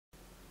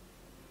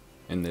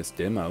In this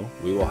demo,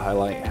 we will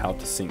highlight how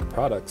to sync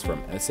products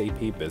from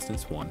SAP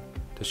Business One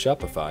to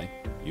Shopify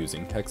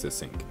using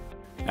Hexasync.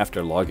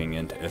 After logging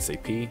into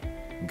SAP,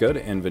 go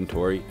to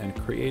Inventory and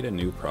create a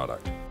new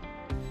product.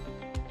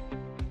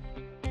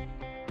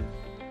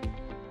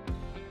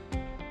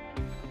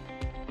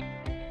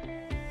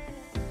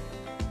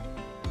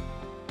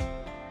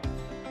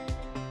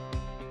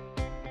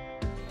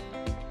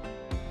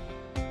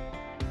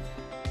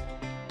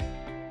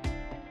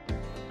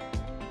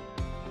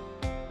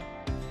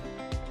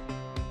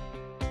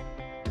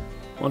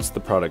 Once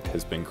the product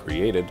has been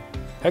created,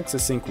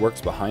 Hexasync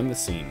works behind the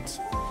scenes.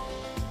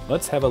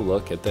 Let's have a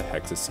look at the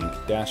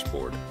Hexasync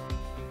Dashboard.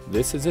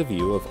 This is a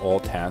view of all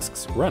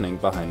tasks running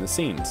behind the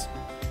scenes.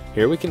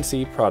 Here we can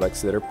see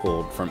products that are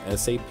pulled from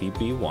SAP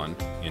B1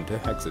 into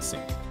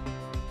Hexasync.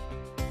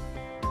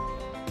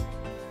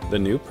 The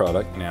new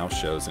product now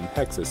shows in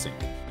Hexasync.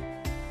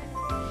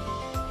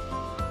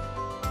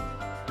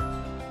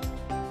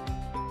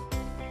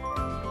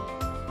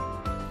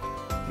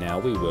 Now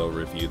we will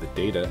review the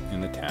data in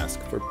the task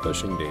for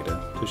pushing data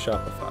to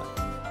Shopify.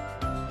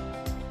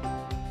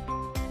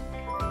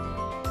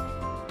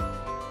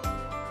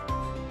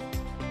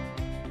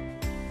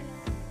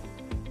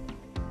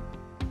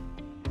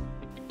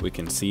 We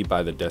can see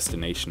by the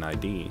destination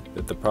ID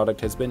that the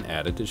product has been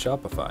added to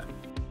Shopify.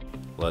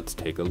 Let's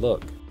take a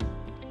look.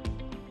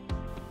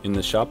 In the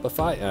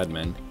Shopify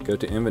admin, go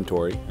to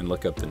Inventory and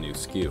look up the new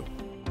SKU.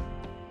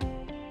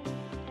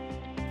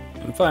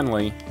 And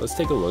finally, let's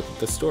take a look at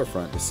the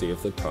storefront to see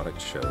if the product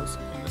shows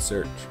in the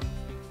search.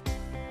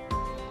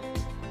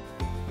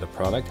 The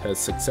product has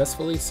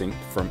successfully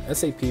synced from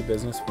SAP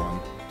Business One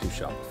to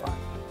Shopify.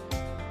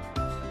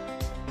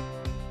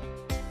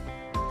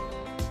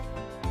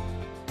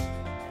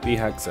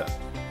 Hexa,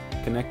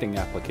 connecting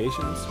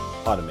applications,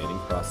 automating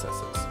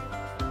processes.